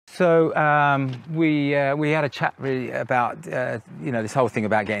So we had a chat really about you know, this whole thing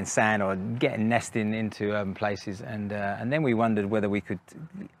about getting sand or getting nesting into urban places, and then we wondered whether we could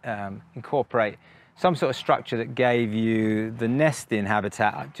incorporate some sort of structure that gave you the nesting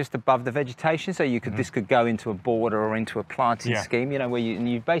habitat just above the vegetation, so you could this could go into a border or into a planting scheme, you know, where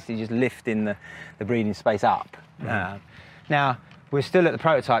you basically just lift in the breeding space up. Now we're still at the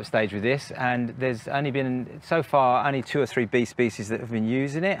prototype stage with this, and there's only been so far only 2 or 3 bee species that have been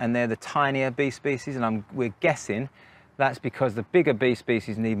using it, and they're the tinier bee species, and we're guessing that's because the bigger bee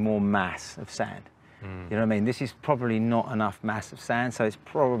species need more mass of sand. You know what I mean? This is probably not enough mass of sand, so it's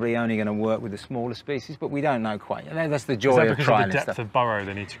probably only going to work with the smaller species, but we don't know quite. That's the joy of trying this stuff. Is that because of the depth of burrow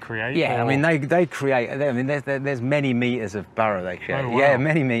they need to create? Yeah, or? I mean, they create, I mean, there's many meters of burrow they create. Oh, wow. Yeah,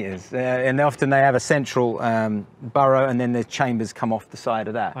 many meters. And often they have a central burrow, and then the chambers come off the side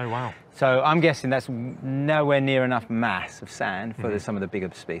of that. Oh, wow. So I'm guessing that's nowhere near enough mass of sand for some of the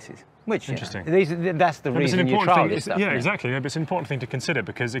bigger species. Which, interesting. You know, that's the reason you trial this stuff. Yeah, exactly. But it's an important thing to consider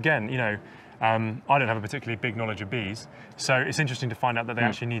because, again, you know, I don't have a particularly big knowledge of bees, so it's interesting to find out that they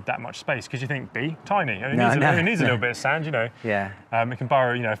actually need that much space. Because you think bee, tiny, it needs a little bit of sand, you know. Yeah. It can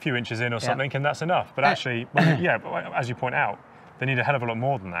burrow, you know, a few inches in or something, and that's enough. But actually, yeah, as you point out, they need a hell of a lot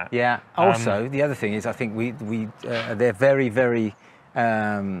more than that. Yeah. Also, the other thing is, I think they're very, very.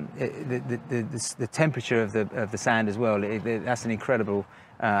 The temperature of the sand as well. That's an incredible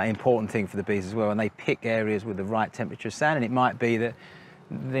important thing for the bees as well, and they pick areas with the right temperature of sand. And it might be that,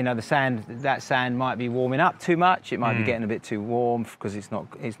 you know, that sand might be warming up too much. It might be getting a bit too warm because it's not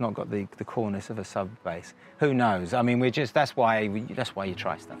got the coolness of a sub base. Who knows? I mean, that's why you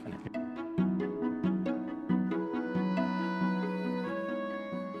try stuff, isn't it?